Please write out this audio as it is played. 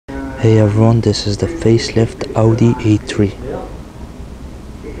Hey everyone, this is the facelift Audi A3.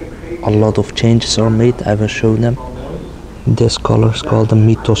 A lot of changes are made, I will show them. This color is called the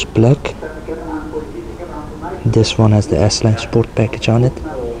Mythos Black. This one has the S-Line Sport package on it.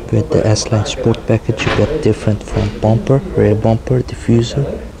 With the S-Line Sport package you get different front bumper, rear bumper, diffuser,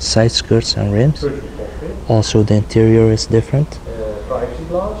 side skirts and rims. Also the interior is different.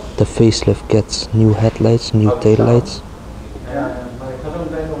 The facelift gets new headlights, new taillights.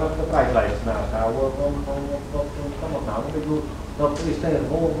 Dat is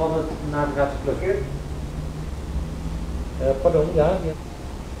tegenwoordig van het navigatieplug. Pardon, ja.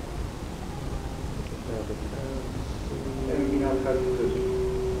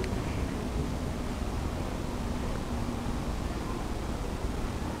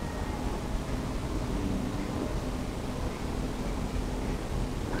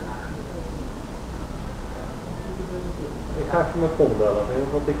 Ik ga even mijn kom bellen,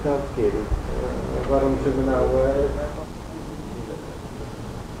 want ik nou verkeerd doe. Waarom zullen we nou...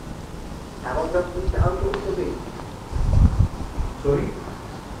 Ja, want dat is de auto onderweg. Sorry?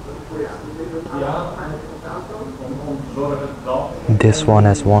 This one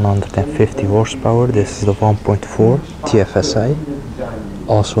has 150 horsepower. This is the 1.4 TFSI.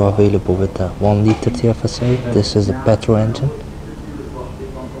 Also available with the 1 liter TFSI. This is the petrol engine.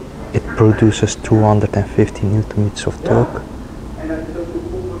 It produces 250 Nm of torque.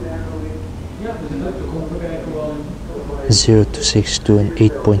 0 to 60 in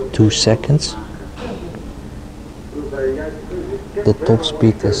 8.2 seconds. The top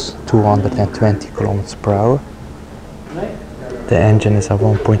speed is 220 km per hour. The engine is a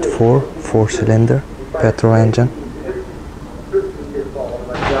 1.4 4-cylinder petrol engine.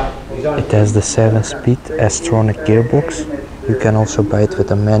 It has the 7-speed S-tronic gearbox. You can also buy it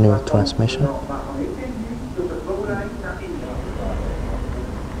with a manual transmission.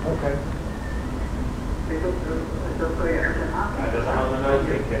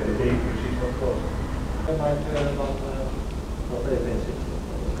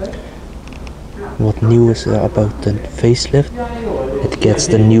 What new is about the facelift? It gets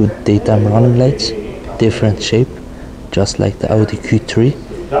the new daytime running lights, different shape, just like the Audi Q3.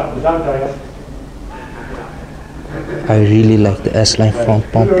 I really like the S-Line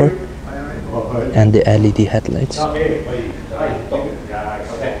front bumper and the LED headlights.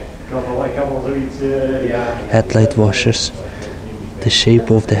 Headlight washers. The shape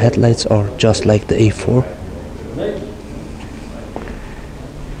of the headlights are just like the A4.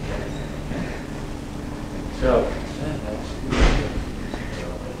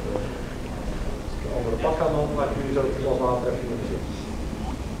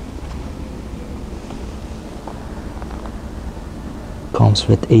 Comes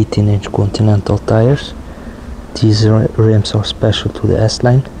with 18-inch Continental tires. These rims are special to the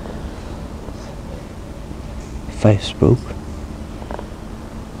S-Line. 5-spoke.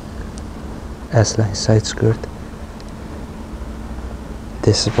 S-Line side skirt.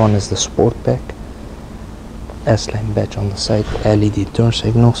 This one is the Sportback. S-Line badge on the side, LED turn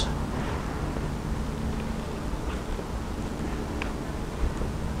signals.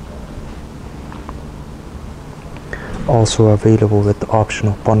 Also available with the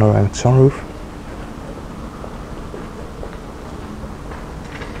optional panoramic sunroof.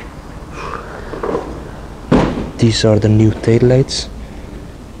 These are the new taillights.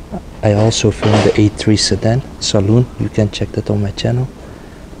 I also filmed the A3 sedan saloon. You can check that on my channel.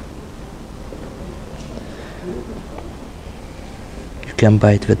 You can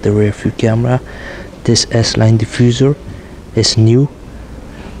buy it with the rear view camera. This S-Line diffuser is new.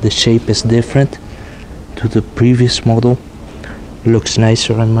 The shape is different to the previous model. Looks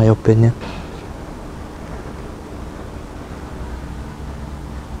nicer in my opinion.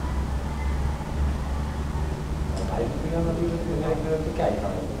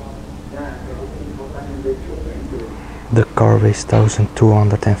 The car weighs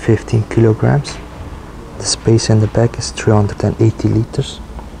 1215 kilograms. The space in the back is 380 liters.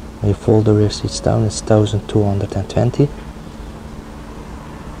 When you fold the rear seats down, it's 1220.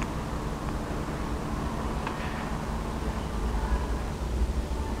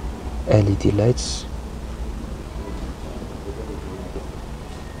 LED lights.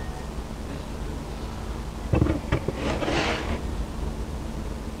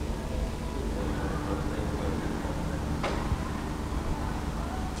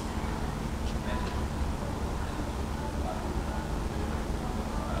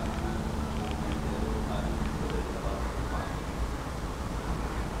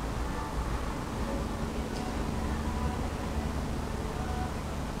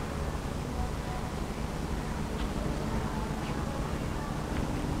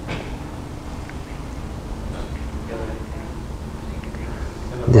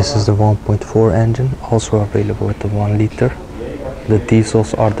 This is the 1.4 engine, also available with the 1 liter. The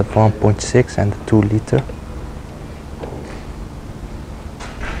diesels are the 1.6 and the 2 liter.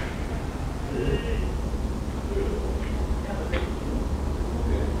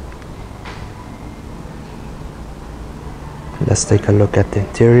 Let's take a look at the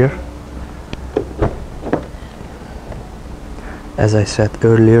interior. As I said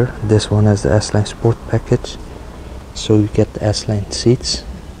earlier, this one has the S-Line Sport package, so you get the S-Line seats,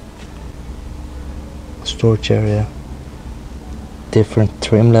 storage area, different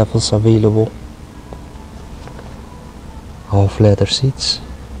trim levels available, half leather seats,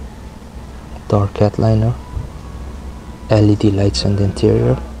 dark headliner, LED lights in the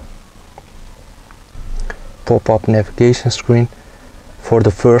interior, pop-up navigation screen. For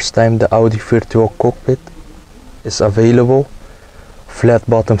the first time, the Audi virtual cockpit is available. Flat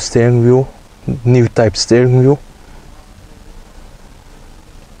bottom steering wheel, new type steering wheel.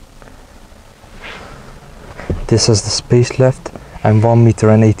 This is the space left. I'm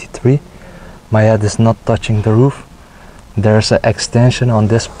 1.83 m. My head is not touching the roof. There's an extension on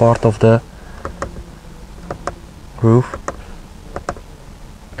this part of the roof.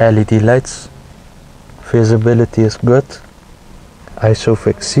 LED lights. Visibility is good.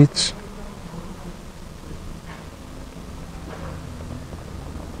 Isofix seats.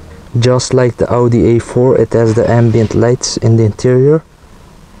 Just like the Audi A4, it has the ambient lights in the interior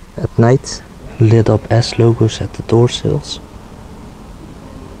at night. Lit up S logos at the door sills.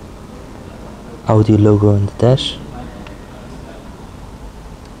 Audi logo in the dash.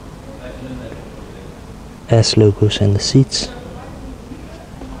 S logos in the seats.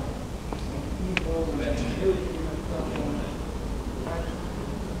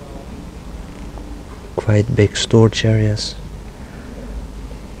 Quite big storage areas.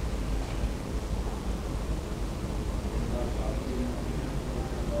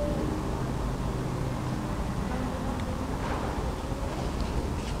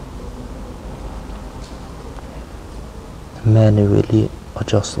 Manually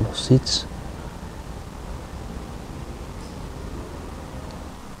adjustable seats.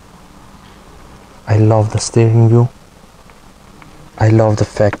 I love the steering wheel. I love the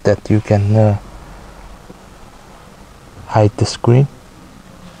fact that you can hide the screen.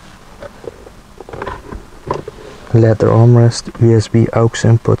 Leather armrest, USB aux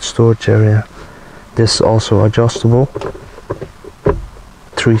input storage area. This is also adjustable.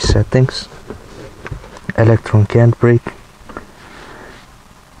 3 settings. Electronic handbrake.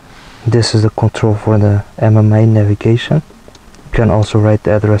 This is the control for the MMI navigation. You can also write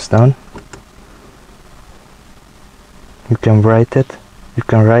the address down. You can write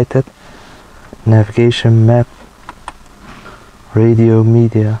it. Navigation, map, radio,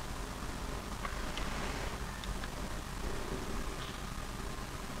 media.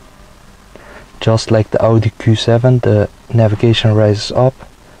 Just like the Audi Q7, the navigation rises up.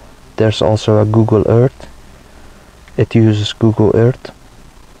 There's also a Google Earth. It uses Google Earth.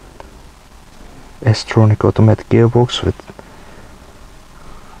 S-tronic automatic gearbox with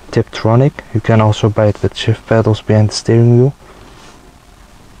Tiptronic. You can also buy it with shift pedals behind the steering wheel.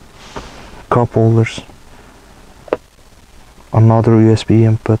 Cup holders. Another USB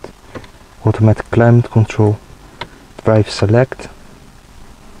input. Automatic climate control. Drive select.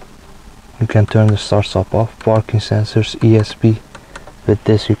 You can turn the start stop off. Parking sensors, ESP. With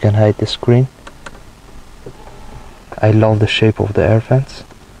this you can hide the screen. I love the shape of the air vents.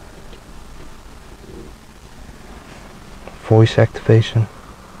 Voice activation.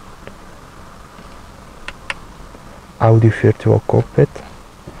 Audi virtual cockpit.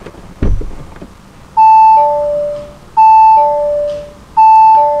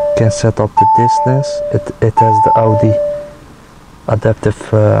 You can set up the distance. It has the Audi adaptive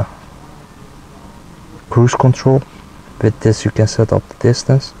cruise control. With this you can set up the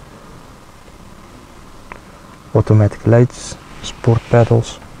distance. Automatic lights, sport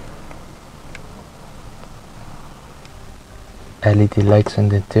pedals, LED lights in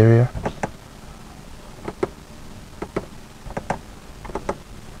the interior.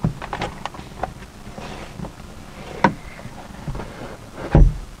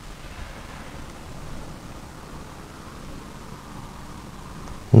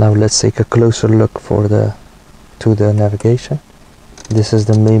 Now let's take a closer look to the navigation. This is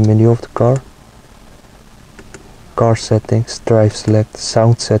the main menu of the car. Car settings, drive select,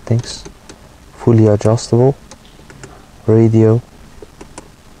 sound settings, fully adjustable, radio,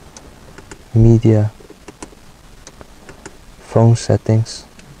 media, phone settings,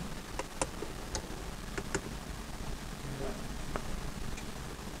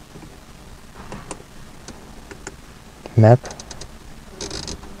 map,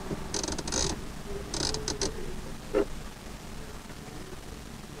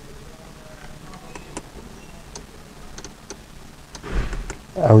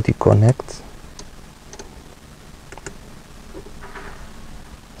 Audi Connect,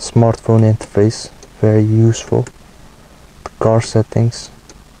 smartphone interface, very useful, car settings,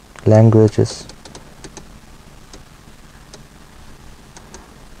 languages,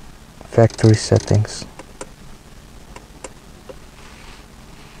 factory settings.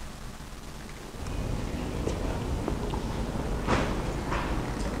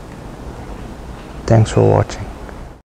 Thanks for watching.